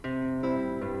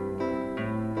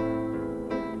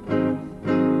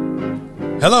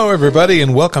Hello, everybody,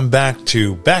 and welcome back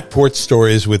to Back Porch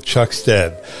Stories with Chuck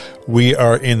Stead. We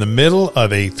are in the middle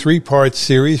of a three-part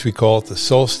series. We call it the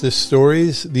Solstice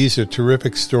Stories. These are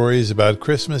terrific stories about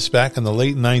Christmas back in the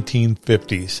late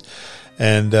 1950s.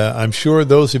 And I'm sure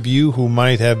those of you who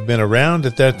might have been around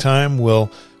at that time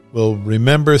will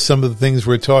remember some of the things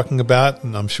we're talking about,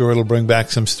 and I'm sure it'll bring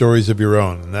back some stories of your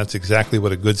own. And that's exactly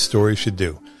what a good story should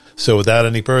do. So without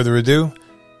any further ado,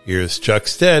 here's Chuck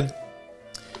Stead.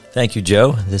 Thank you,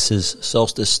 Joe. This is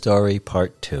Solstice Story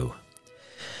Part 2.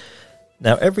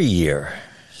 Now, every year,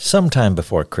 sometime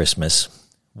before Christmas,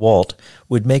 Walt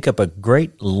would make up a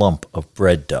great lump of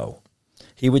bread dough.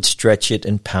 He would stretch it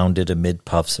and pound it amid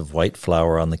puffs of white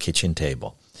flour on the kitchen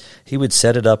table. He would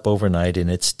set it up overnight in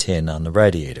its tin on the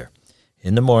radiator.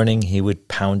 In the morning, he would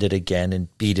pound it again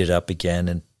and beat it up again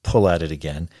and pull at it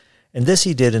again. And this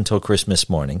he did until Christmas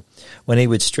morning, when he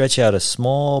would stretch out a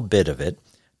small bit of it,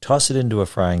 toss it into a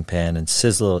frying pan, and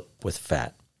sizzle it with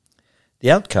fat. The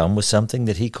outcome was something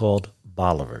that he called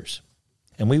bolivers.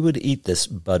 And we would eat this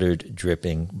buttered,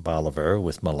 dripping bolivar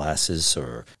with molasses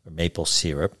or maple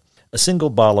syrup. A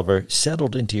single bolivar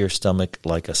settled into your stomach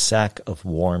like a sack of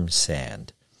warm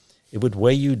sand. It would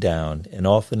weigh you down and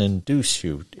often induce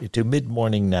you to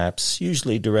mid-morning naps,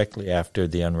 usually directly after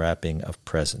the unwrapping of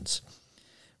presents.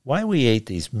 Why we ate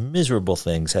these miserable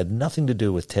things had nothing to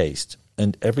do with taste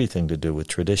and everything to do with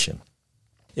tradition.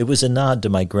 It was a nod to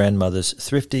my grandmother's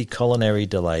thrifty culinary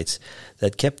delights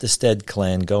that kept the Stead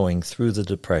clan going through the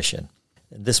Depression.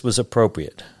 This was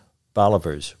appropriate.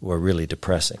 Bolivars were really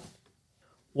depressing.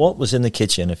 Walt was in the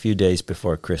kitchen a few days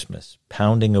before Christmas,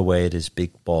 pounding away at his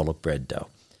big ball of bread dough.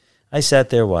 I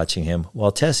sat there watching him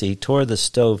while Tessie tore the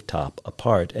stove top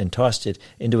apart and tossed it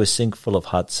into a sink full of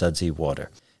hot, sudsy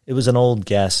water. It was an old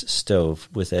gas stove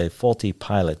with a faulty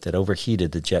pilot that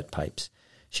overheated the jet pipes.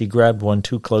 She grabbed one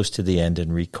too close to the end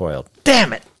and recoiled.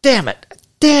 Damn it! Damn it!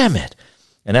 Damn it!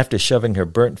 And after shoving her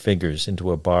burnt fingers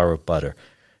into a bar of butter,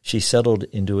 she settled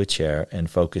into a chair and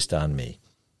focused on me.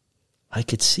 I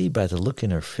could see by the look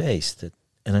in her face that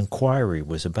an inquiry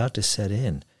was about to set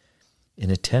in. In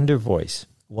a tender voice,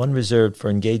 one reserved for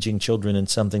engaging children in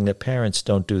something that parents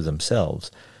don't do themselves,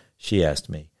 she asked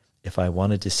me if I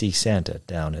wanted to see Santa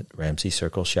down at Ramsey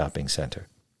Circle Shopping Center.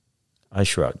 I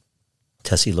shrugged.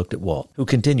 Tessie looked at Walt, who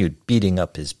continued beating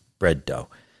up his bread dough,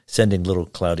 sending little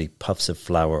cloudy puffs of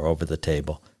flour over the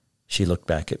table. She looked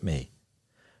back at me.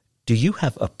 Do you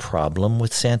have a problem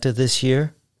with Santa this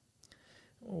year?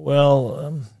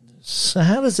 Well, so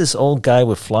how does this old guy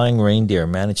with flying reindeer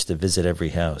manage to visit every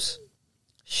house?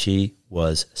 She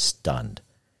was stunned.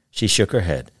 She shook her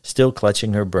head. Still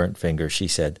clutching her burnt finger, she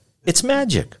said, It's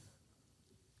magic.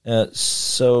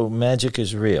 So magic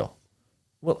is real?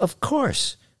 Well, of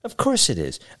course. Of course it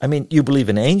is. I mean, you believe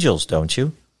in angels, don't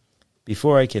you?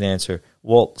 Before I could answer,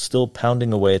 Walt, still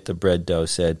pounding away at the bread dough,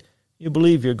 said, You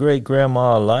believe your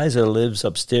great-grandma Eliza lives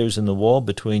upstairs in the wall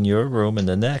between your room and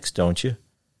the next, don't you?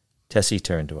 Tessie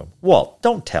turned to him. Walt,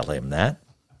 don't tell him that.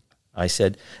 I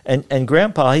said, and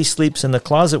Grandpa, he sleeps in the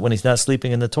closet when he's not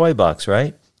sleeping in the toy box,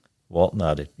 right? Walt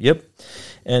nodded. Yep.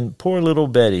 And poor little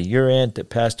Betty, your aunt that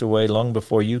passed away long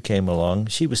before you came along,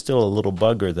 she was still a little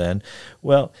bugger then.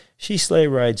 Well, she sleigh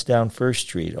rides down First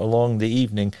Street along the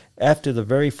evening after the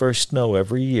very first snow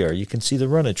every year. You can see the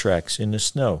runner tracks in the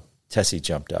snow. Tessie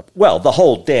jumped up. Well, the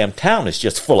whole damn town is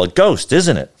just full of ghosts,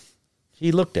 isn't it?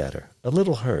 He looked at her, a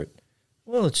little hurt.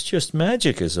 Well, it's just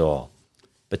magic is all.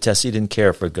 But Tessie didn't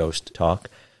care for ghost talk.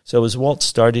 So as Walt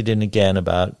started in again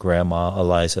about Grandma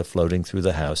Eliza floating through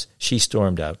the house, she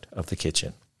stormed out of the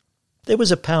kitchen. There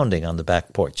was a pounding on the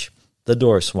back porch. The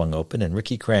door swung open, and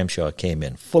Ricky Cramshaw came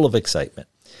in, full of excitement.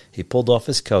 He pulled off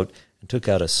his coat and took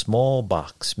out a small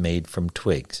box made from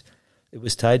twigs. It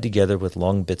was tied together with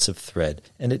long bits of thread,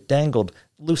 and it dangled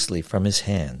loosely from his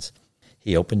hands.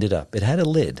 He opened it up. It had a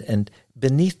lid, and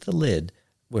beneath the lid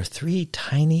were 3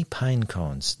 tiny pine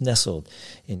cones nestled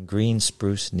in green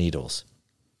spruce needles.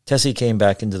 Tessie came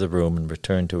back into the room and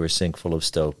returned to her sink full of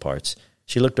stove parts.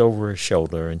 She looked over her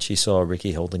shoulder, and she saw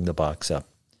Ricky holding the box up.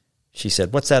 She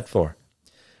said, What's that for?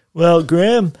 Well,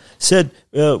 Graham said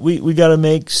we got to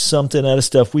make something out of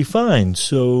stuff we find,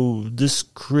 so this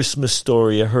Christmas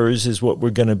story of hers is what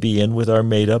we're going to be in with our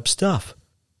made-up stuff.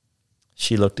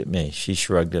 She looked at me. She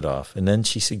shrugged it off, and then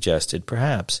she suggested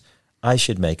perhaps I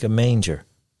should make a manger.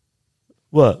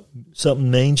 What,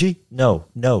 something mangy? No,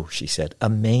 she said, a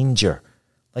manger,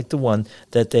 like the one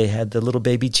that they had the little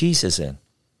baby Jesus in.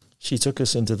 She took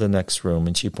us into the next room,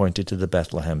 and she pointed to the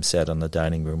Bethlehem set on the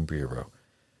dining room bureau.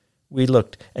 We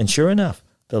looked, and sure enough,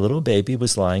 the little baby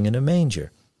was lying in a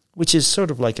manger, which is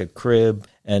sort of like a crib,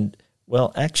 and,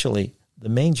 well, actually, The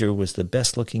manger was the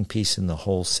best-looking piece in the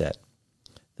whole set.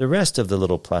 The rest of the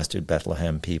little plastered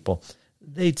Bethlehem people,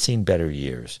 they'd seen better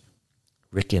years.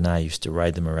 Ricky and I used to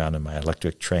ride them around in my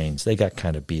electric trains. They got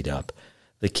kind of beat up.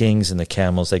 The kings and the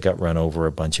camels, they got run over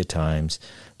a bunch of times.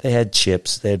 They had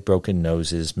chips, they had broken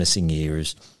noses, missing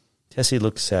ears. Tessie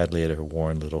looked sadly at her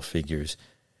worn little figures,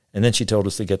 and then she told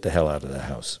us to get the hell out of the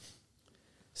house.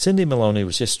 Cindy Maloney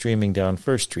was just streaming down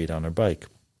First Street on her bike.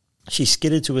 She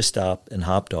skidded to a stop and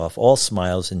hopped off, all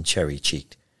smiles and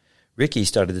cherry-cheeked. Ricky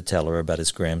started to tell her about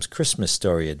his Graham's Christmas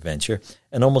story adventure,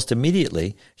 and almost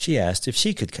immediately she asked if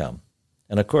she could come.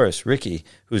 And of course, Ricky,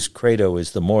 whose credo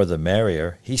is the more the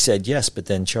merrier, he said yes, but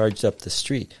then charged up the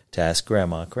street to ask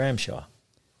Grandma Gramshaw.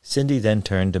 Cindy then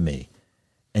turned to me,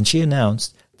 and she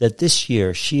announced that this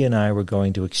year she and I were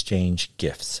going to exchange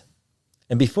gifts.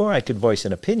 And before I could voice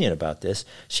an opinion about this,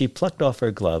 she plucked off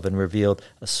her glove and revealed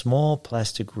a small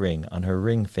plastic ring on her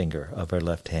ring finger of her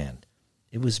left hand.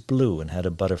 It was blue and had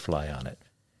a butterfly on it.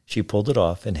 She pulled it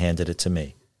off and handed it to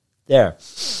me. There,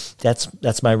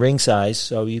 that's my ring size,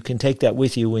 so you can take that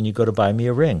with you when you go to buy me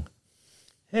a ring.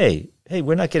 Hey,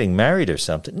 we're not getting married or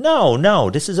something. No,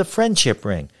 this is a friendship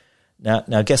ring.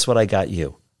 Now guess what I got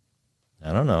you?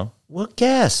 I don't know. Well,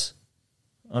 guess.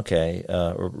 Okay,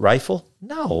 rifle?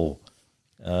 No.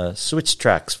 Switch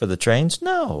tracks for the trains?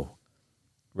 No.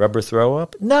 Rubber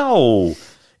throw-up? No.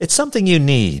 It's something you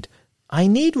need. I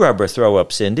need rubber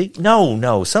throw-up, Cindy.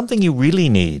 No, something you really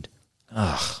need.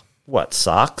 Ugh, what,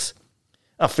 socks?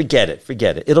 Oh, forget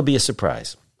it. It'll be a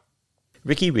surprise.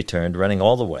 Ricky returned, running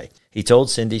all the way. He told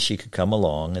Cindy she could come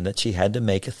along and that she had to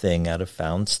make a thing out of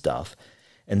found stuff,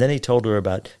 and then he told her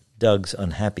about Doug's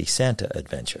unhappy Santa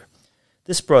adventure.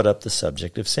 This brought up the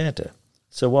subject of Santa.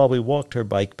 So while we walked her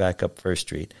bike back up First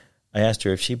Street, I asked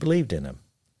her if she believed in him.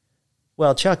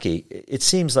 Well, Chucky, it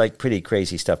seems like pretty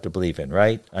crazy stuff to believe in,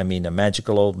 right? I mean, a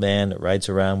magical old man that rides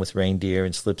around with reindeer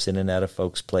and slips in and out of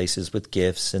folks' places with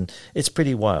gifts, and it's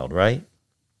pretty wild, right?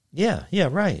 Yeah,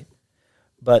 right.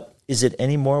 But is it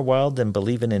any more wild than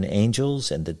believing in angels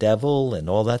and the devil and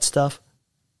all that stuff?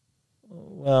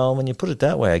 Well, when you put it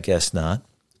that way, I guess not.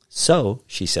 So,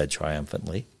 she said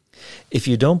triumphantly, if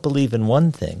you don't believe in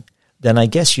one thing, then I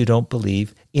guess you don't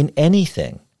believe in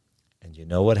anything. And you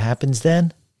know what happens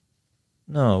then?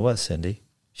 No, what, Cindy?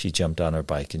 She jumped on her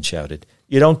bike and shouted,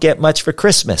 You don't get much for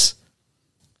Christmas.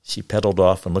 She pedaled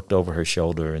off and looked over her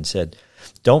shoulder and said,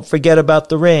 Don't forget about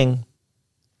the ring.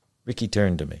 Ricky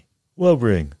turned to me. What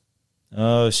ring?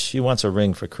 Oh, she wants a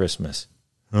ring for Christmas.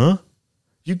 Huh?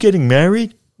 You getting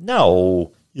married?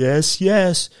 No.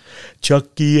 Yes.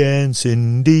 Chucky and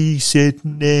Cindy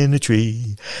sitting in a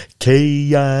tree.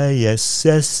 Kissing.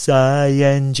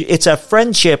 It's a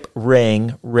friendship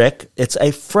ring, Rick. It's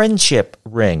a friendship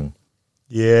ring.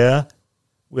 Yeah?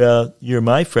 Well, you're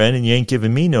my friend and you ain't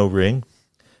giving me no ring.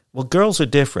 Well, girls are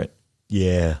different.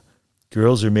 Yeah.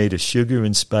 Girls are made of sugar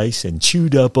and spice and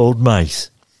chewed up old mice.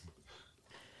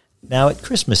 Now at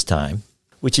Christmas time,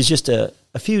 which is just a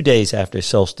few days after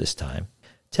solstice time,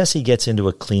 Tessie gets into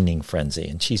a cleaning frenzy,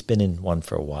 and she's been in one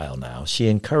for a while now. She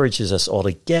encourages us all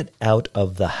to get out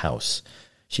of the house.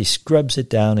 She scrubs it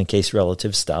down in case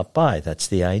relatives stop by. That's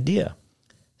the idea.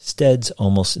 Steads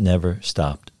almost never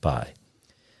stopped by.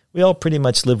 We all pretty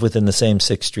much live within the same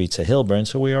 6 streets of Hilburn,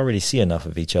 so we already see enough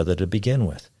of each other to begin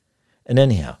with. And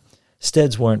anyhow,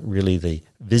 Steads weren't really the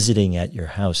visiting at your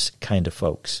house kind of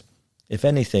folks. If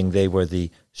anything, they were the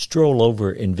stroll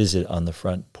over and visit on the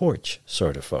front porch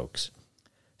sort of folks.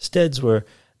 Steads were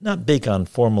not big on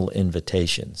formal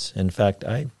invitations. In fact,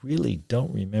 I really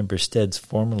don't remember Steads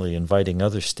formally inviting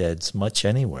other Steads much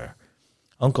anywhere.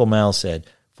 Uncle Mal said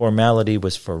formality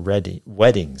was for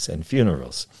weddings and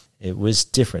funerals. It was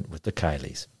different with the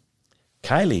Kileys.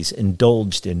 Kileys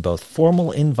indulged in both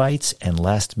formal invites and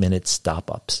last-minute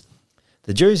stop-ups.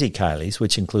 The Jersey Kileys,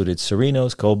 which included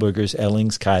Serinos, Kohlbergers,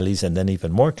 Ellings, Kileys, and then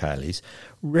even more Kileys,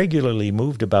 regularly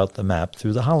moved about the map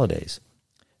through the holidays.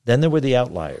 Then there were the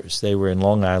outliers. They were in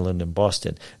Long Island and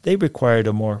Boston. They required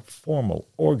a more formal,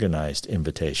 organized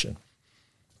invitation.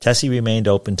 Tessie remained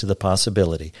open to the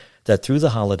possibility that through the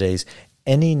holidays,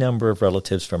 any number of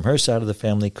relatives from her side of the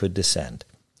family could descend.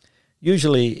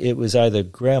 Usually it was either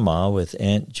Grandma with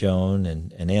Aunt Joan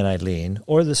and Aunt Eileen,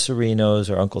 or the Serinos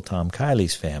or Uncle Tom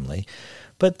Kiley's family,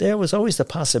 but there was always the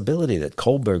possibility that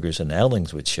Kohlbergers and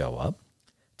Ellings would show up.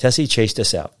 Tessie chased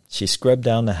us out. She scrubbed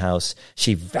down the house.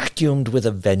 She vacuumed with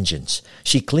a vengeance.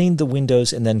 She cleaned the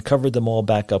windows and then covered them all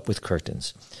back up with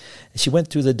curtains. She went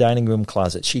through the dining room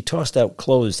closet. She tossed out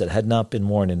clothes that had not been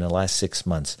worn in the last 6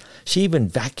 months. She even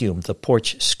vacuumed the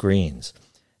porch screens.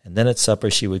 And then at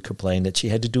supper she would complain that she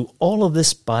had to do all of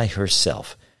this by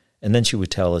herself. And then she would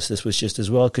tell us this was just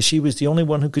as well because she was the only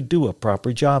one who could do a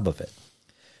proper job of it.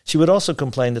 She would also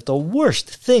complain that the worst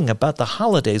thing about the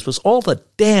holidays was all the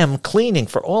damn cleaning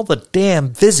for all the damn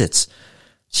visits.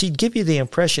 She'd give you the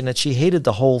impression that she hated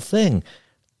the whole thing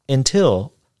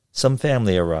until some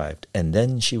family arrived, and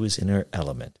then she was in her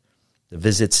element. The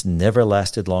visits never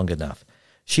lasted long enough.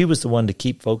 She was the one to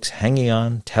keep folks hanging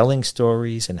on, telling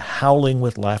stories, and howling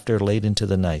with laughter late into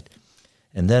the night.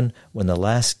 And then, when the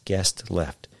last guest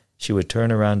left, she would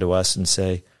turn around to us and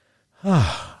say,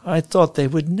 I thought they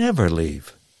would never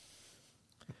leave.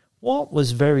 Walt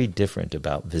was very different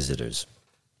about visitors.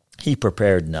 He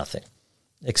prepared nothing,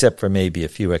 except for maybe a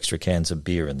few extra cans of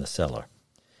beer in the cellar.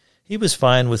 He was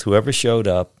fine with whoever showed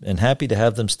up and happy to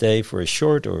have them stay for as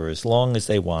short or as long as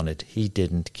they wanted. He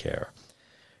didn't care.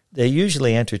 They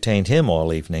usually entertained him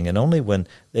all evening, and only when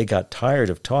they got tired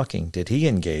of talking did he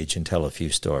engage and tell a few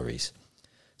stories.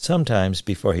 Sometimes,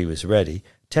 before he was ready,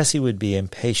 Tessie would be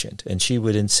impatient, and she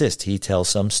would insist he tell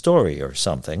some story or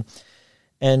something,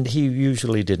 and he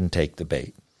usually didn't take the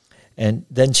bait. And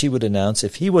then she would announce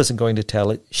if he wasn't going to tell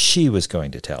it, she was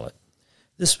going to tell it.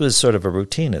 This was sort of a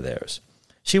routine of theirs.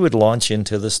 She would launch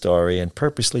into the story and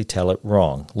purposely tell it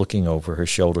wrong, looking over her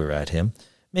shoulder at him.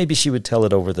 Maybe she would tell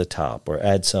it over the top or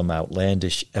add some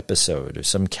outlandish episode or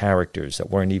some characters that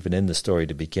weren't even in the story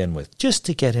to begin with, just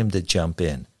to get him to jump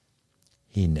in.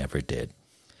 He never did.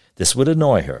 This would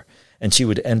annoy her, and she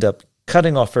would end up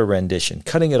cutting off her rendition,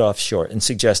 cutting it off short, and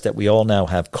suggest that we all now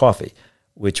have coffee,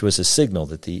 which was a signal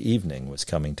that the evening was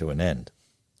coming to an end.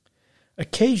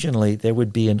 Occasionally there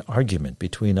would be an argument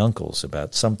between uncles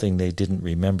about something they didn't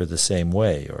remember the same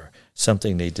way or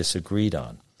something they disagreed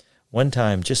on. One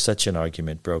time just such an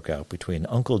argument broke out between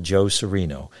Uncle Joe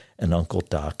Sereno and Uncle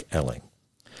Doc Elling.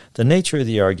 The nature of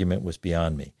the argument was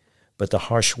beyond me, but the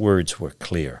harsh words were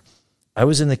clear. I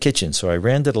was in the kitchen, so I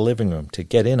ran to the living room to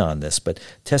get in on this, but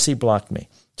Tessie blocked me.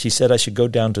 She said I should go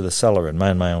down to the cellar and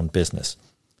mind my own business.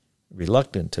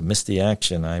 Reluctant to miss the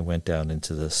action, I went down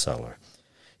into the cellar.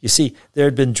 You see, there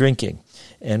had been drinking,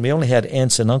 and we only had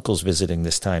aunts and uncles visiting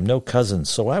this time, no cousins,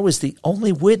 so I was the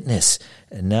only witness,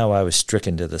 and now I was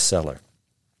stricken to the cellar.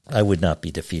 I would not be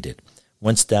defeated.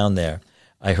 Once down there,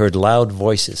 I heard loud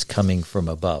voices coming from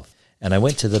above, and I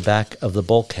went to the back of the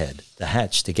bulkhead, the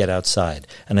hatch, to get outside,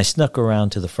 and I snuck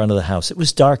around to the front of the house. It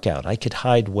was dark out. I could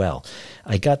hide well.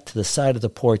 I got to the side of the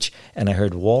porch, and I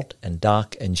heard Walt and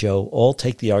Doc and Joe all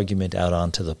take the argument out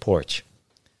onto the porch.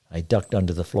 I ducked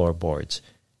under the floorboards,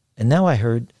 and now I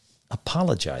heard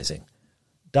apologizing.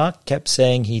 Doc kept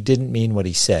saying he didn't mean what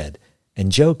he said,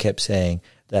 and Joe kept saying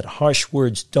that harsh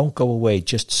words don't go away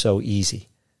just so easy.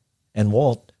 And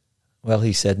Walt, well,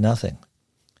 he said nothing.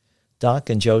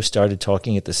 Doc and Joe started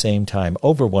talking at the same time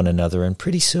over one another, and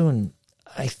pretty soon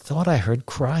I thought I heard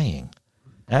crying.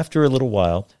 After a little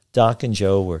while, Doc and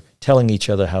Joe were telling each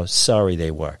other how sorry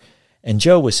they were, and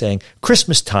Joe was saying,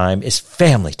 Christmas time is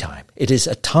family time. It is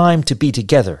a time to be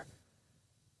together.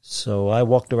 So I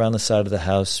walked around the side of the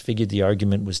house, figured the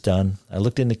argument was done. I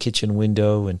looked in the kitchen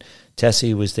window, and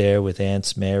Tessie was there with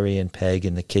Aunts Mary and Peg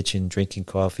in the kitchen, drinking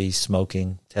coffee,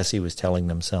 smoking. Tessie was telling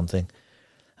them something.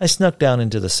 I snuck down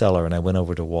into the cellar, and I went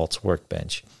over to Walt's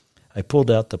workbench. I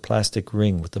pulled out the plastic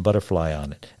ring with the butterfly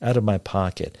on it out of my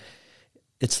pocket.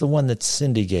 It's the one that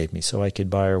Cindy gave me, so I could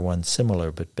buy her one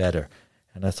similar but better.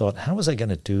 And I thought, how was I going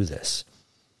to do this?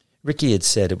 Ricky had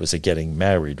said it was a getting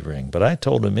married ring, but I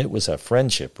told him it was a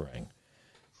friendship ring.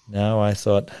 Now I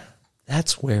thought,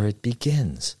 that's where it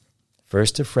begins.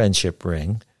 First a friendship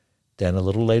ring, then a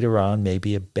little later on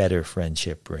maybe a better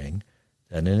friendship ring,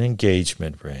 then an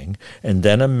engagement ring, and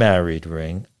then a married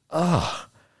ring. Ah!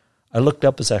 I looked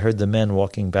up as I heard the men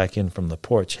walking back in from the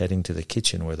porch, heading to the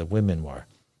kitchen where the women were.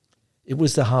 It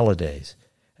was the holidays,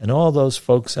 and all those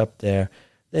folks up there,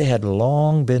 they had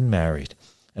long been married.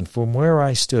 And from where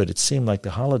I stood, it seemed like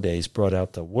the holidays brought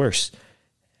out the worst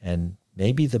and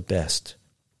maybe the best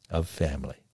of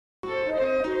family.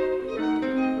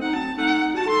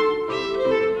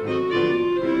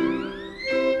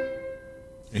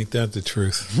 Ain't that the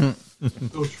truth?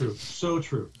 So true. So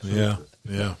true. Yeah,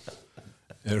 yeah.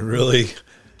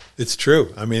 It's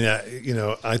true. I mean,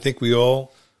 I think we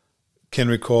all can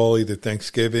recall either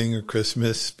Thanksgiving or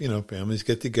Christmas, families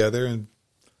get together and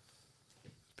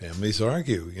families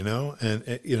argue, and,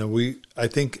 I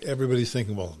think everybody's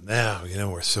thinking, well, now,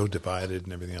 we're so divided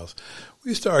and everything else.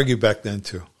 We used to argue back then,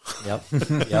 too. Yep.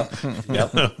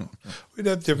 We'd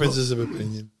have differences of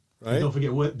opinion, right? Don't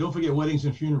forget weddings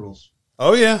and funerals.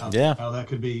 Oh, yeah. How that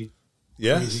could be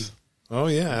crazy. Oh,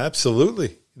 yeah,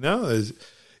 absolutely.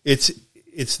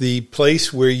 It's the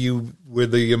place where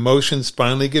the emotions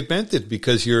finally get vented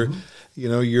because you're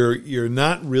you're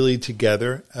not really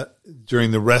together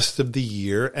during the rest of the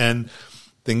year, and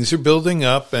things are building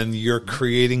up, and you're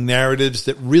creating narratives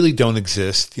that really don't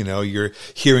exist. You're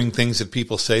hearing things that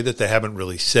people say that they haven't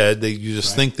really said. You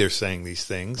just think they're saying these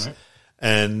things. Right.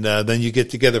 And then you get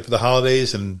together for the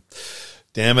holidays, and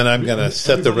damn it, I'm going to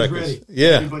set the record. Ready. Yeah.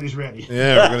 Everybody's ready.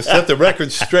 Yeah, we're going to set the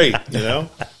record straight, Yeah,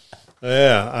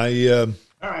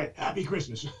 all right, happy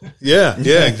Christmas. yeah,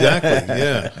 exactly.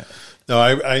 Yeah. No,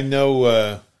 I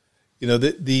know,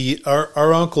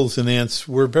 our uncles and aunts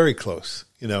were very close,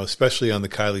 especially on the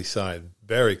Kiley side,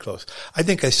 very close. I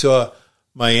think I saw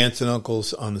my aunts and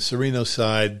uncles on the Sereno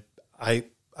side. I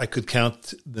could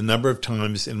count the number of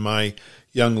times in my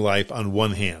young life on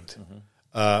one hand.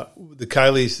 Mm-hmm. The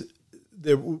Kileys,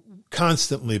 they're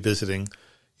constantly visiting.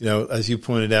 As you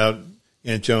pointed out,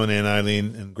 Aunt Joan, Aunt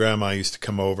Eileen, and Grandma used to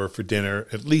come over for dinner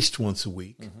at least once a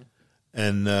week. Mm-hmm.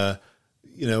 And,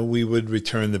 we would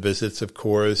return the visits, of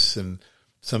course, and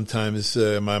sometimes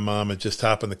my mom would just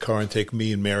hop in the car and take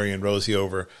me and Mary and Rosie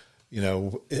over,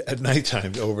 at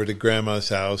nighttime over to Grandma's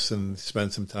house and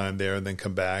spend some time there and then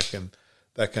come back and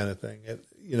that kind of thing.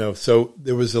 So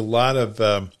there was a lot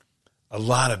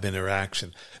of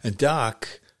interaction. And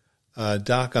Doc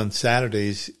on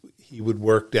Saturdays, he would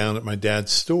work down at my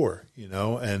dad's store,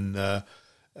 and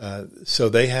so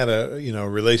they had a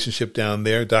relationship down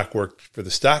there. Doc worked for the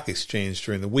stock exchange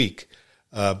during the week,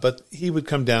 but he would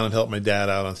come down and help my dad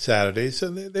out on Saturdays.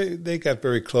 So they got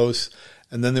very close.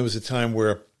 And then there was a time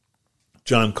where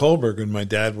John Kohlberg and my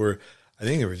dad were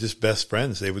just best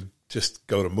friends. They would just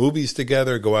go to movies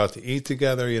together, go out to eat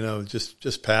together,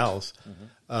 just pals. Mm-hmm.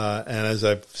 And as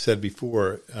I've said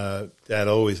before, Dad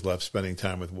always loved spending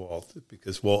time with Walt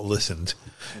because Walt listened,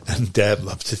 and Dad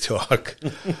loved to talk.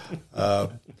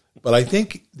 But I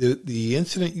think the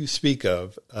incident you speak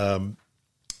of,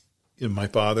 my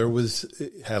father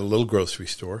had a little grocery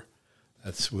store.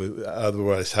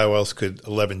 Otherwise, how else could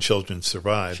 11 children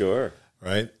survive? Sure,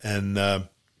 right? And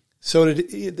so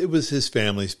it was his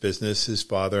family's business. His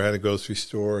father had a grocery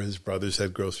store. His brothers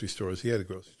had grocery stores. He had a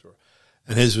grocery store.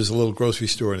 And his was a little grocery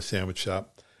store and a sandwich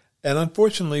shop. And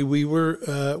unfortunately, we were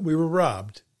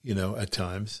robbed, at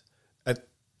times, at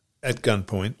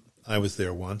gunpoint. I was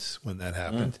there once when that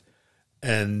happened.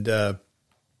 And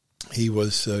he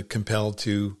was compelled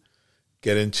to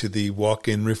get into the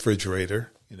walk-in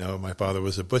refrigerator. My father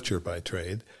was a butcher by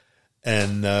trade.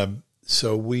 And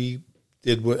so we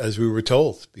did as we were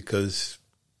told because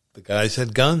the guys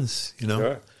had guns,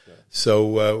 Sure.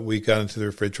 So we got into the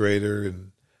refrigerator,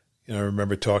 and I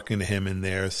remember talking to him in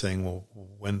there, saying, "Well,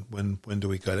 when do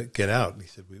we get out?" And he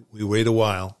said, "We wait a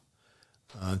while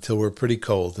until we're pretty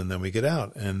cold, and then we get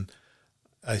out." And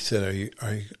I said,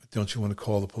 "Don't you want to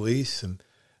call the police?"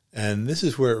 And this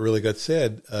is where it really got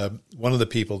sad. One of the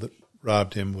people that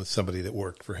robbed him was somebody that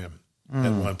worked for him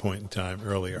at one point in time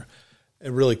earlier.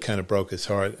 It really kind of broke his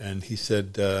heart, and he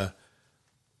said,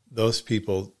 "Those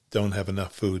people don't have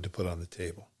enough food to put on the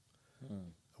table.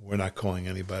 We're not calling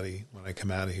anybody when I come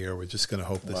out of here. We're just going to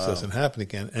hope this doesn't happen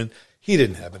again." And he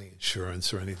didn't have any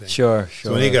insurance or anything. Sure.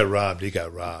 So when he got robbed, he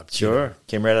got robbed. Sure.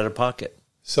 Came right out of pocket.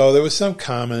 So there was some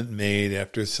comment made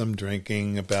after some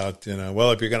drinking about,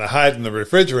 well, if you're going to hide in the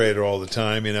refrigerator all the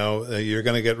time, you're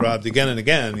going to get robbed again and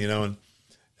again, and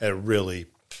it really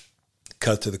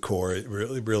cut to the core. It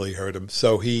really, really hurt him.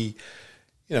 So he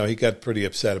got pretty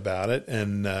upset about it.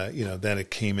 And, then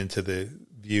it came into the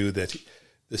view that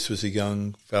this was a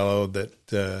young fellow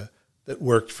that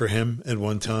worked for him at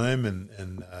one time,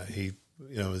 and he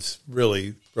was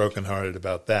really brokenhearted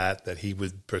about that he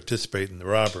would participate in the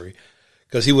robbery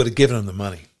because he would have given him the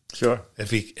money. Sure.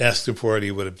 If he asked him for it,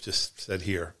 he would have just said,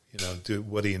 "Here,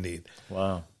 what do you need?"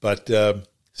 Wow. But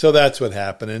so that's what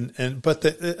happened, but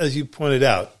as you pointed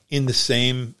out, in the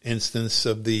same instance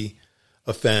of the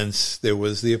offense, there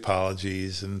was the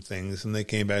apologies and things, and they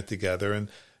came back together, and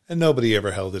nobody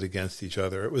ever held it against each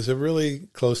other. It was a really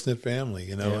close-knit family,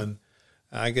 and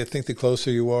I think the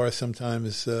closer you are,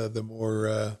 sometimes the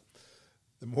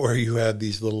more you have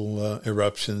these little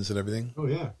eruptions and everything. Oh,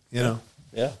 yeah.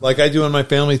 Yeah. Like I do in my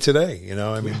family today,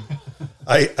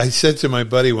 I said to my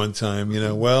buddy one time,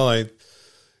 well, I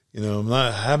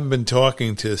haven't been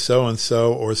talking to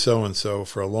so-and-so or so-and-so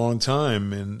for a long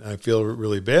time, and I feel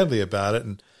really badly about it.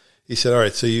 And he said, "All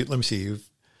right, so let me see, you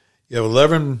have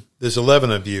 11, there's 11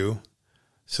 of you,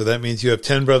 so that means you have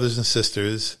 10 brothers and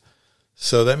sisters.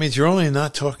 So that means you're only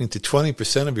not talking to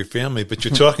 20% of your family, but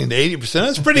you're talking to 80%.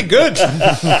 That's pretty good.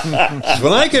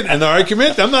 When I get in an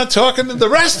argument, I'm not talking to the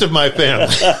rest of my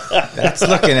family." That's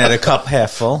looking at a cup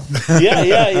half full. Yeah.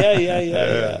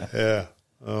 Yeah.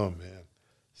 Oh man.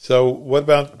 So what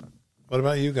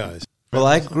about you guys? Well,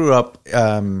 I grew up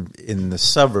in the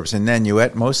suburbs, in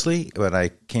Nanuet mostly, but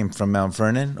I came from Mount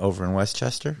Vernon over in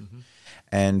Westchester.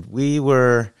 And we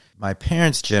were, my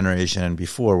parents' generation and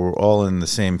before, were all in the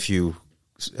same few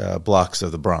blocks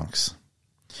of the Bronx.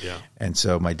 Yeah. And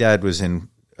so my dad was in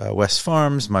West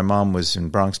Farms. My mom was in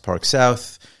Bronx Park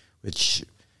South, which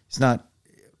is not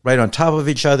right on top of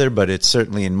each other, but it's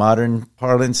certainly in modern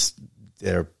parlance,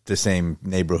 they're the same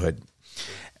neighborhood.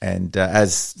 And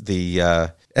as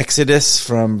the exodus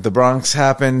from the Bronx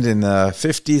happened in the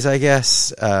 50s, I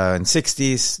guess, and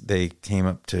 60s, they came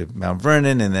up to Mount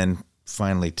Vernon and then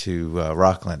finally to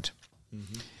Rockland.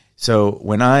 So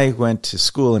when I went to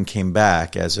school and came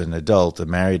back as an adult, a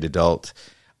married adult,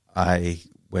 I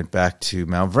went back to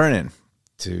Mount Vernon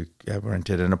to I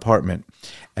rented an apartment.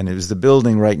 And it was the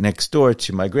building right next door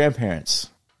to my grandparents.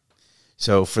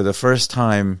 So for the first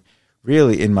time,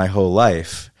 really in my whole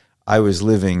life, I was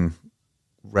living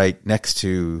right next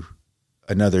to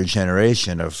another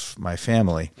generation of my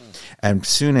family. And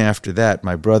soon after that,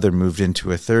 my brother moved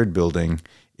into a third building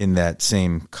in that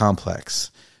same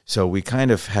complex. So we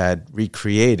kind of had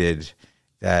recreated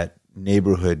that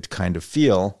neighborhood kind of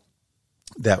feel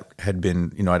that had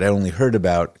been, I'd only heard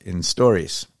about in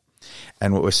stories.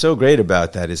 And what was so great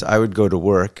about that is I would go to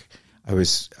work.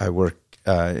 I work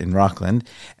in Rockland,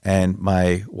 and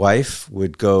my wife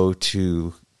would go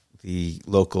to the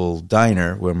local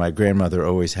diner where my grandmother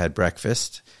always had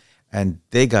breakfast, and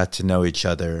they got to know each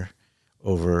other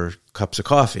over cups of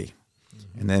coffee.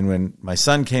 And then when my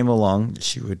son came along,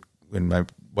 when my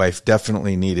wife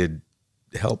definitely needed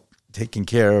help taking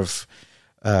care of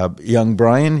young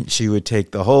Brian, she would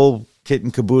take the whole kit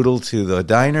and caboodle to the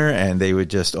diner, and they would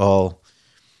just all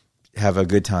have a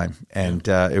good time. And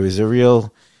it was a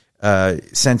real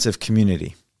sense of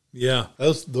community. Yeah,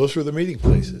 those were the meeting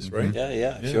places, right?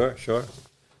 Yeah. Sure.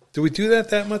 Do we do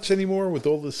that much anymore with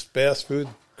all this fast food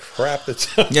crap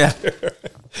that's out there?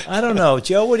 I don't know.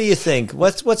 Joe, what do you think?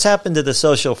 What's happened to the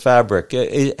social fabric?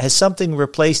 Has something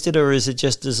replaced it, or is it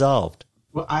just dissolved?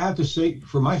 Well, I have to say,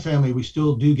 for my family, we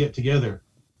still do get together.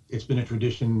 It's been a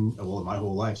tradition, my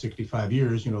whole life, 65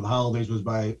 years. The holidays was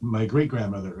by my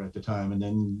great-grandmother at the time. And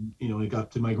then, it got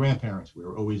to my grandparents. We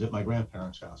were always at my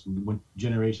grandparents' house. And when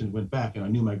generations went back, and I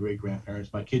knew my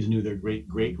great-grandparents, my kids knew their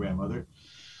great-great-grandmother.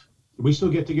 We still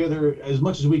get together as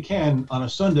much as we can on a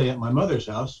Sunday at my mother's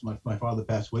house. My father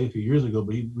passed away a few years ago,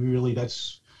 but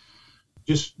that's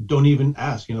just don't even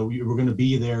ask. We're going to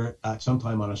be there at some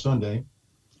time on a Sunday.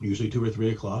 Usually 2 or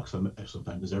 3 o'clock.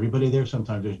 Sometimes there's everybody there,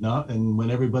 sometimes there's not. And when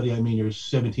everybody, there's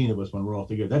 17 of us when we're all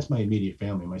together. That's my immediate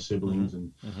family, my siblings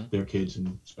and their kids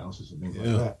and spouses and things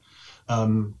like that.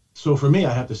 So for me,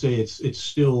 I have to say it's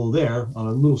still there on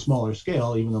a little smaller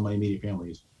scale, even though my immediate family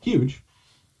is huge.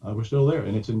 We're still there,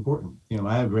 and it's important.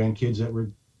 I have grandkids that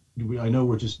I know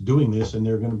we're just doing this, and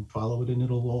they're going to follow it, and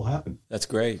it'll all happen. That's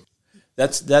great.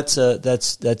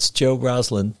 That's Joe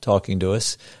Roslin talking to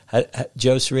us.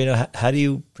 Joe Serino, how do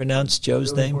you pronounce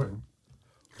Joe's name? Important.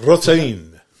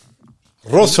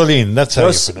 Rosaline, that's how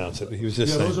you pronounce it. He was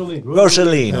just saying.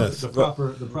 Rosaline. Yes. The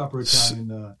proper Italian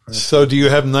pronunciation. So do you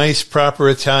have nice, proper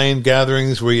Italian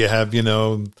gatherings where you have,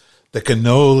 the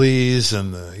cannolis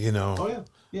and the,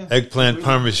 eggplant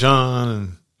parmesan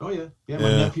and... Oh, yeah.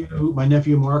 My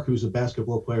nephew Mark, who's a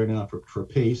basketball player now for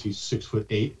Pace, he's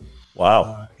 6'8".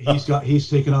 Wow. He's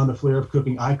taken on the flair of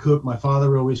cooking. I cook. My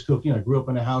father always cooked. I grew up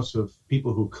in a house of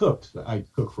people who cooked. I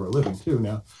cook for a living too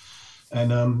now,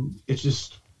 and it's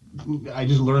just I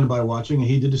just learned by watching. And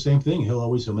he did the same thing.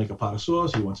 He'll make a pot of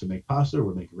sauce. He wants to make pasta.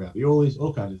 We're making raviolis,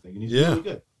 all kinds of things. And he's really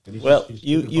good.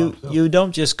 You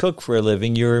don't just cook for a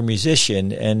living. You're a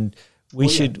musician, and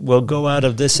we'll go out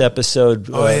of this episode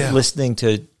listening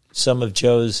to some of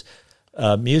Joe's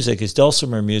music, his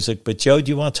dulcimer music. But Joe,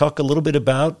 do you want to talk a little bit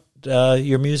about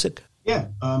your music? Yeah,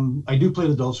 I do play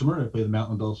the dulcimer. I play the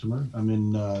mountain dulcimer. I'm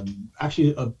in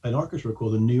actually an orchestra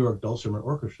called the New York Dulcimer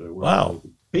Orchestra. Where I play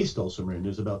the bass dulcimer, and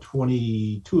there's about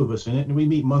 22 of us in it, and we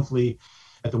meet monthly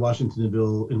at the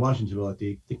Washingtonville at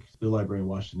the library in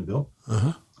Washingtonville.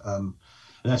 And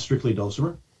that's strictly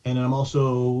dulcimer. And I'm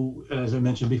also, as I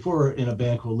mentioned before, in a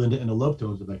band called Linda and the Love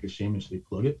Tones, if I could shamelessly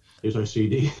plug it. There's our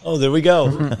CD. Oh, there we go.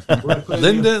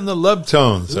 Linda and the Love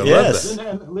Tones. I love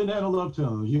that. Linda and the Love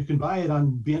Tones. You can buy it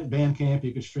on Bandcamp.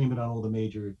 You can stream it on all the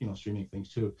major, streaming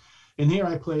things too. And here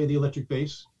I play the electric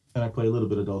bass, and I play a little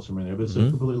bit of dulcimer in there. But it's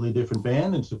a completely different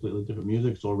band, and it's completely different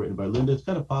music. It's all written by Linda. It's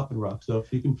kind of pop and rock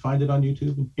stuff. You can find it on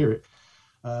YouTube and hear it.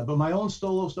 But my own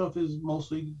solo stuff is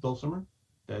mostly dulcimer.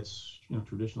 That's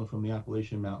traditional from the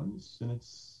Appalachian Mountains, and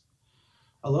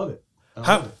I love it.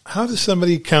 How does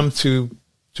somebody come to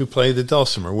to play the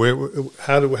dulcimer?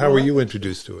 How were you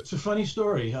introduced to it? It's a funny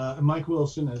story. Mike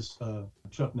Wilson, as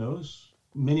Chuck knows,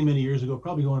 many, many years ago,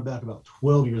 probably going back about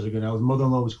 12 years ago now, his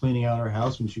mother-in-law was cleaning out our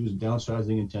house when she was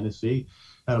downsizing in Tennessee,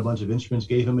 had a bunch of instruments,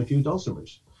 gave him a few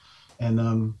dulcimers.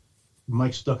 And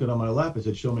Mike stuck it on my lap and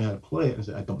said, show me how to play it. I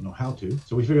said, I don't know how to.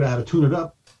 So we figured out how to tune it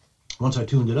up. Once I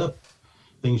tuned it up,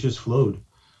 things just flowed.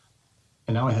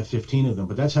 And now I have 15 of them.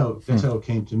 But that's how it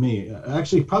came to me.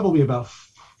 Actually, probably about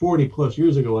 40 plus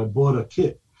years ago, I bought a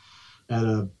kit at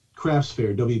a crafts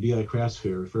fair, WBI crafts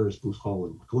fair, Ferris Booth Hall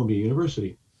in Columbia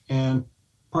University, and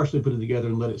partially put it together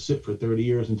and let it sit for 30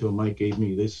 years until Mike gave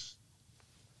me this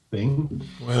thing.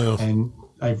 Wow. And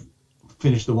I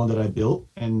finished the one that I built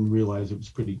and realized it was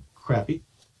pretty crappy.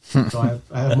 So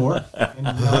I have more. And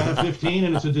now I have 15,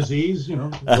 and it's a disease, you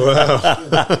know. Wow.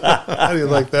 How do you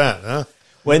like that, huh?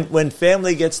 When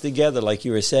family gets together, like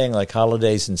you were saying, like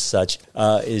holidays and such,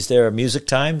 is there a music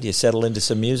time? Do you settle into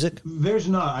some music? There's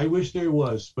not. I wish there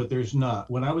was, but there's not.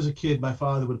 When I was a kid, my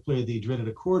father would play the dreaded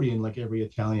accordion like every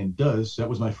Italian does. That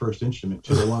was my first instrument,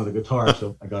 too. I wanted a guitar,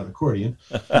 so I got an accordion.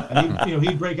 And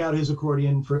he'd break out his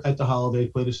accordion at the holiday,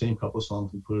 play the same couple of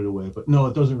songs and put it away. But no,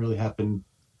 it doesn't really happen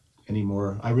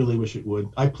anymore. I really wish it would.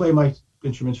 I play my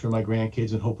instruments for my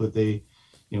grandkids and hope that they,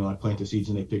 I plant the seeds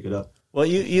and they pick it up. Well,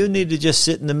 you need to just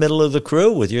sit in the middle of the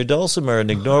crew with your dulcimer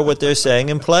and ignore what they're saying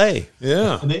and play.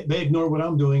 Yeah. And they ignore what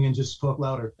I'm doing and just talk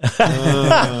louder.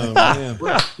 Oh, man.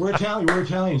 We're Italian. We're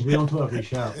Italians. We don't talk. We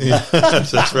shout. Yeah,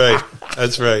 that's right.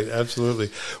 That's right.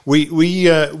 Absolutely. We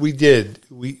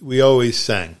always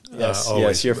sang. Yes, always.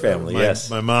 yes, your family, yes.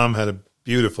 My mom had a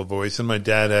beautiful voice, and my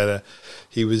dad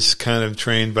he was kind of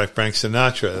trained by Frank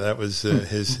Sinatra. That was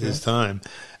his time.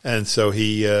 And so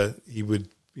he would,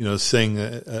 sing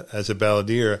as a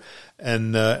balladeer,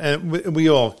 and we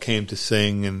all came to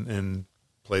sing and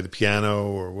play the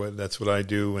piano, or that's what I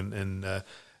do. And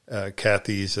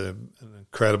Kathy's an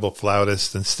incredible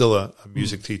flautist and still a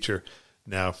music teacher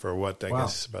now for I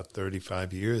guess about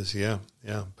 35 years. Yeah,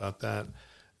 about that.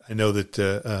 I know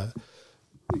that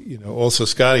also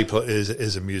Scotty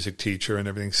is a music teacher and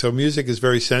everything. So music is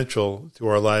very central to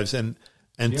our lives, and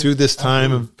through this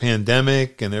time of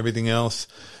pandemic and everything else,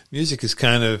 music is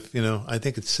kind of, I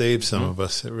think it saved some of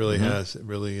us. It really has. It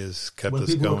really has kept us going.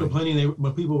 When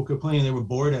people were complaining they were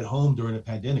bored at home during the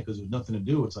pandemic because there was nothing to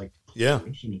do, it's like,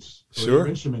 instruments. Sure.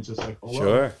 Instruments, it's like,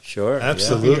 Sure.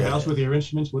 Absolutely. Your house with your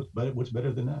instruments, what's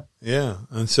better than that? Yeah.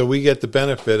 And so we get the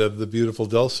benefit of the beautiful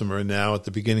dulcimer now at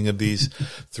the beginning of these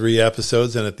 3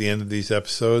 episodes, and at the end of these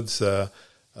episodes,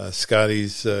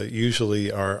 Scotty's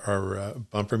usually our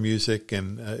bumper music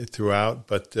and throughout,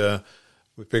 but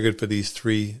we figured for these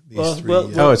three.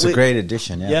 It's a great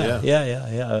addition. Yeah.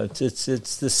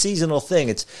 It's the seasonal thing.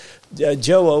 It's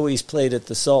Joe always played at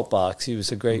the Salt Box. He was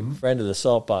a great friend of the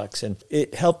Salt Box, and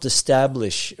it helped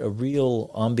establish a real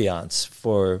ambiance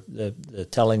for the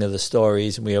telling of the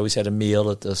stories. And we always had a meal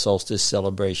at the Solstice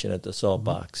celebration at the Salt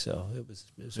Box, so it was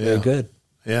very good.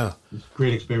 Yeah,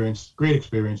 great experience. Great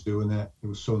experience doing that. It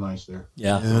was so nice there.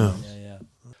 Yeah.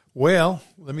 Well,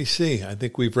 let me see. I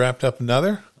think we've wrapped up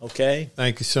another. Okay.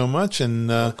 Thank you so much. And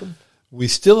we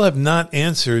still have not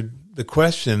answered the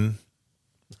question,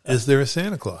 is there a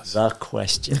Santa Claus? The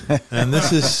question. And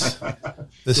this is... Do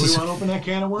we want to open that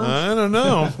can of worms? I don't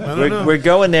know. We're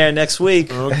going there next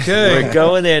week. Okay. We're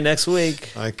going there next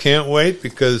week. I can't wait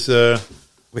because...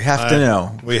 we have to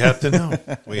know. We have to know.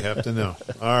 We have to know.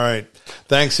 All right.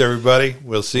 Thanks, everybody.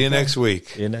 We'll see you next week.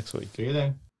 See you next week. See you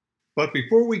then. But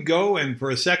before we go, and for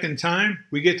a second time,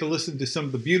 we get to listen to some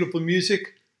of the beautiful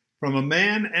music from a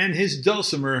man and his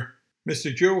dulcimer,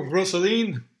 Mr. Joe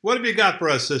Rosalin. What have you got for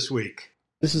us this week?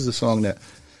 This is the song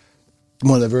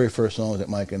one of the very first songs that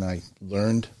Mike and I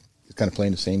learned. It's kind of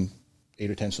playing the same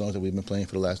 8 or 10 songs that we've been playing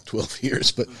for the last 12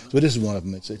 years, but this is one of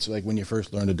them. It's like when you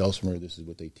first learn a dulcimer, this is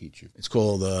what they teach you. It's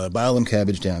called Bile 'em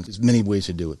Cabbage Down. There's many ways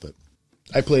to do it, but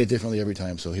I play it differently every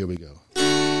time, so here we go.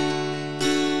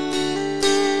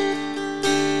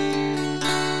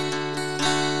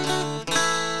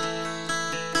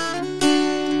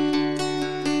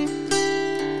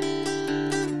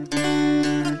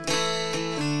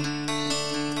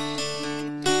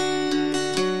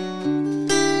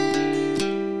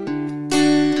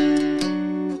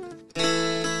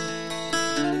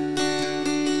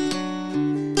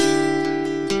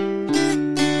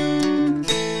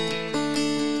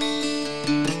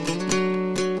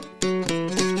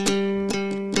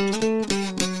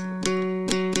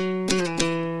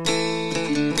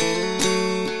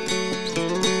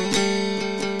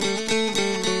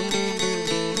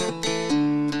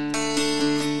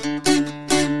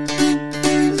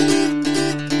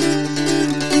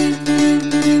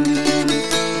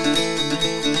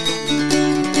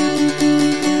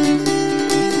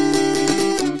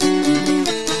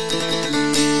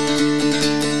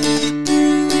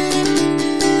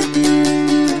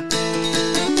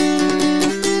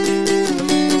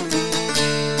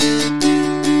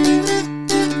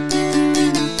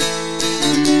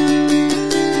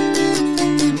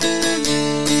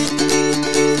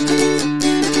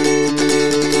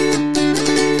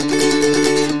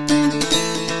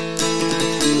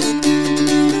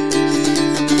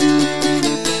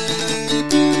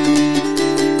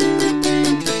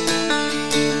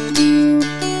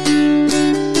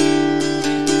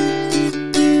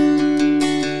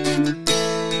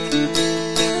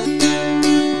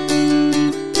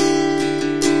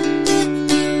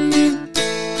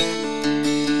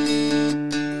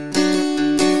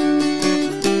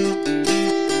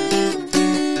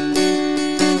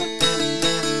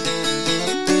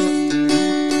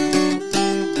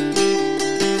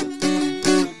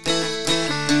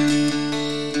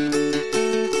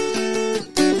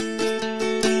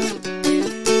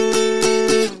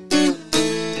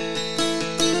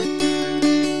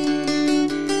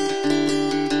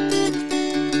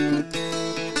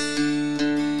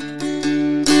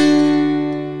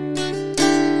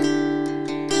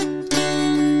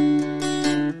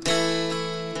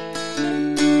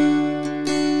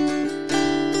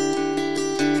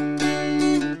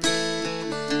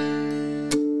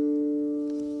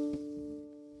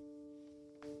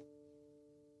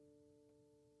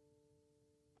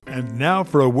 And now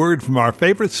for a word from our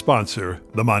favorite sponsor,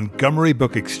 the Montgomery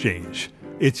Book Exchange.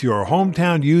 It's your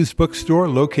hometown used bookstore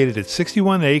located at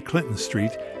 61A Clinton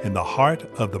Street in the heart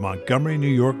of the Montgomery, New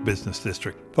York business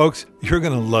district. Folks, you're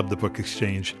going to love the Book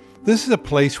Exchange. This is a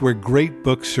place where great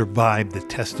books survive the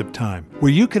test of time,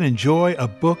 where you can enjoy a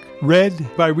book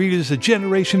read by readers a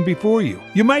generation before you.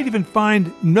 You might even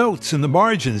find notes in the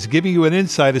margins giving you an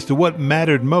insight as to what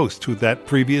mattered most to that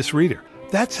previous reader.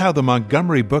 That's how the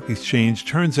Montgomery Book Exchange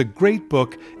turns a great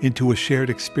book into a shared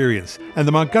experience. And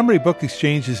the Montgomery Book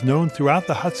Exchange is known throughout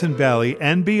the Hudson Valley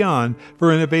and beyond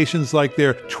for innovations like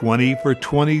their 20 for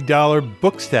 $20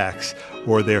 book stacks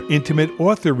or their intimate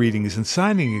author readings and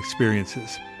signing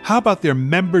experiences. How about their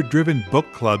member-driven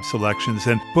book club selections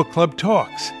and book club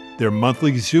talks, their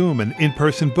monthly Zoom and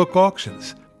in-person book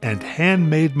auctions? And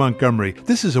Handmade Montgomery.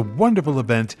 This is a wonderful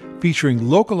event featuring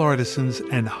local artisans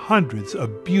and hundreds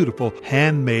of beautiful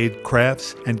handmade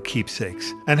crafts and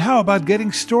keepsakes. And how about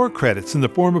getting store credits in the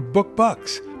form of book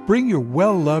bucks? Bring your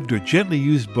well-loved or gently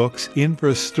used books in for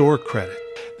a store credit.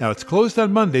 Now, it's closed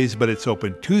on Mondays, but it's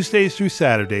open Tuesdays through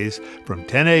Saturdays from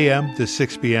 10 a.m. to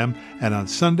 6 p.m. and on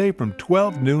Sunday from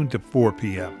 12 noon to 4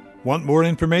 p.m. Want more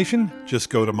information? Just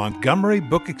go to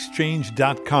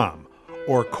montgomerybookexchange.com.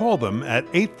 or call them at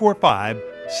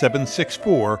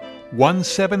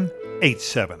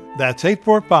 845-764-1787. That's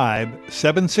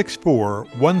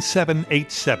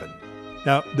 845-764-1787.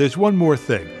 Now, there's one more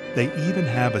thing. They even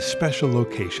have a special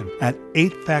location at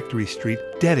 8 Factory Street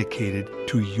dedicated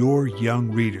to your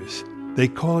young readers. They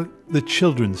call it the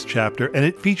Children's Chapter, and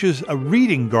it features a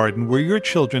reading garden where your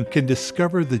children can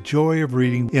discover the joy of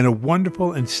reading in a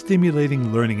wonderful and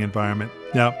stimulating learning environment.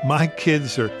 Now, my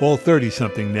kids are all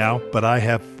 30-something now, but I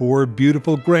have 4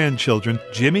 beautiful grandchildren,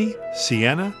 Jimmy,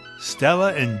 Sienna,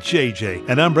 Stella, and JJ,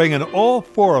 and I'm bringing all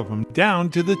 4 of them down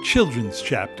to the Children's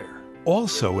Chapter.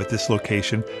 Also at this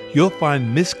location, you'll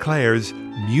find Miss Claire's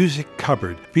Music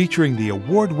Cupboard, featuring the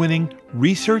award-winning,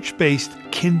 research-based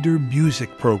Kinder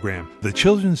Music program. The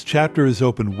Children's Chapter is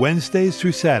open Wednesdays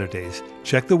through Saturdays.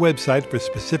 Check the website for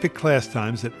specific class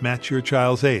times that match your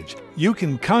child's age. You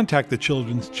can contact the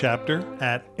Children's Chapter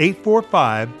at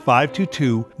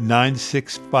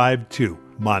 845-522-9652.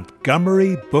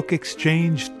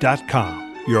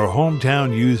 MontgomeryBookExchange.com, your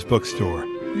hometown used bookstore.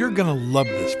 You're going to love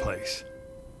this place.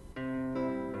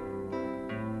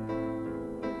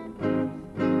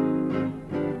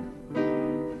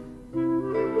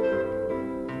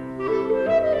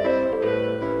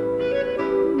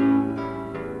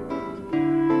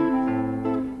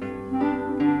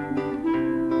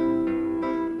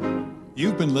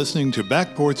 You've been listening to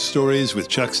Back Porch Stories with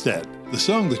Chuck Stead. The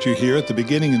song that you hear at the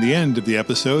beginning and the end of the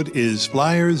episode is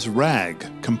Flyers Rag,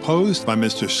 composed by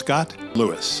Mr. Scott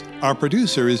Lewis. Our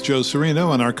producer is Joe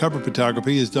Serino, and our cover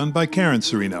photography is done by Karen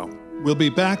Serino. We'll be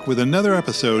back with another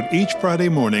episode each Friday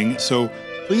morning, so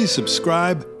please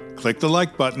subscribe, click the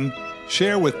like button,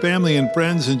 share with family and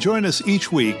friends, and join us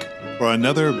each week for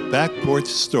another Back Porch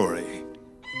Story.